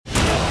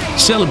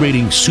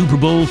celebrating Super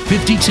Bowl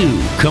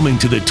 52, coming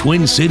to the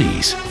Twin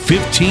Cities.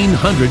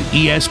 1500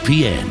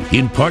 ESPN,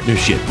 in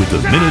partnership with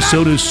the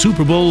Minnesota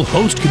Super Bowl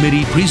Host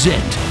Committee,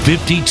 present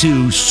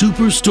 52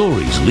 super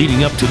stories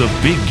leading up to the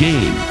big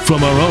game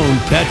from our own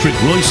Patrick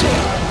Royce.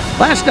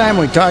 Last time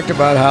we talked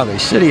about how the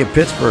city of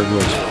Pittsburgh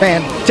was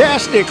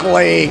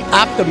fantastically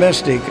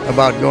optimistic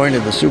about going to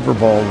the Super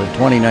Bowl, the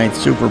 29th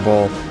Super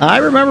Bowl. I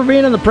remember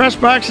being in the press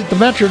box at the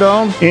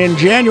Metrodome in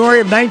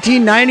January of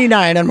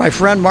 1999, and my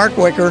friend Mark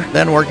Wicker,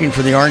 then working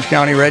for the Orange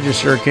County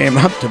Register, came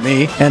up to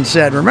me and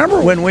said,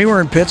 remember when we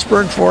were in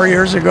Pittsburgh 4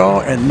 years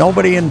ago and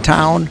nobody in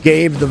town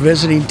gave the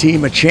visiting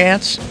team a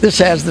chance? This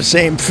has the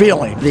same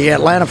feeling. The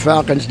Atlanta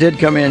Falcons did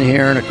come in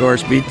here and, of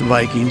course, beat the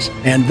Vikings,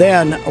 and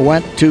then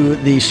went to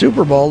the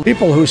Super Bowl.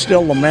 People who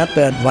still lament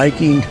that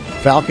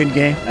Viking-Falcon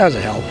game, that was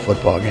a hell of a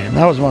football game.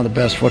 That was one of the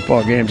best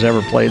football games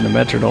ever played in the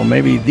Metrodome,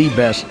 maybe the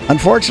best.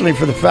 Unfortunately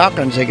for the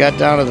Falcons, they got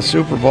down to the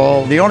Super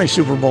Bowl, the only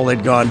Super Bowl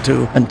they'd gone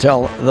to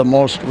until the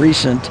most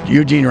recent.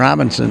 Eugene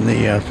Robinson,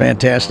 the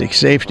fantastic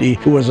safety,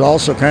 who was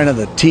also kind of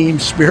the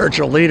team's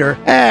spiritual leader,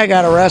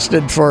 got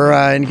arrested for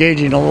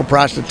engaging in a little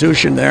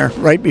prostitution there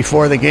right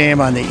before the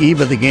game, on the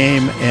eve of the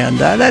game, and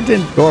that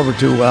didn't go over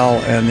too well,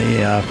 and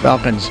the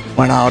Falcons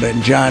went out,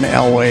 and John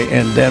Elway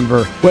in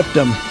Denver whipped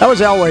them. That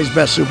was Elway's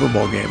best Super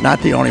Bowl game.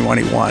 Not the only one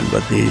he won,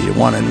 but the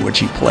one in which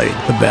he played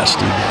the best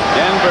he did.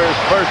 Denver's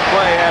first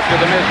play after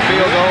the missed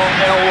field goal.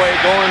 Elway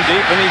going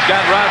deep, and he's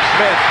got Rob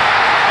Smith.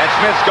 And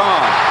Smith's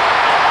gone.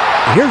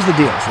 Here's the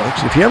deal,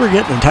 folks. If you ever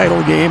get in a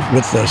title game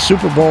with the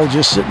Super Bowl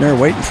just sitting there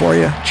waiting for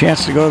you,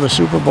 chance to go to the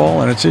Super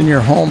Bowl, and it's in your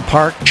home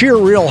park, cheer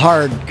real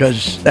hard,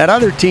 because that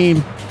other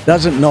team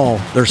doesn't know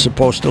they're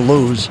supposed to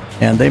lose,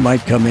 and they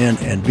might come in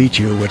and beat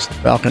you, which the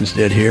Falcons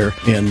did here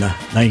in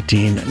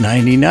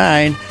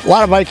 1999. A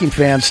lot of Viking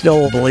fans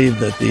still believe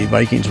that the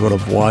Vikings would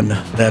have won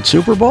that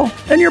Super Bowl,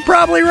 and you're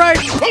probably right.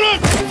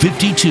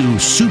 52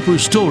 Super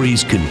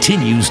Stories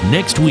continues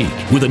next week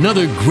with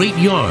another great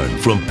yarn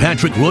from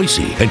Patrick Royce.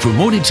 And for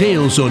more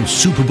details on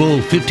Super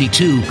Bowl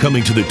 52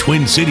 coming to the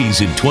Twin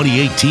Cities in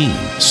 2018,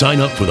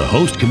 sign up for the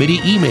Host Committee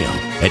email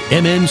at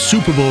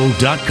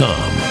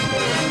mnsuperbowl.com.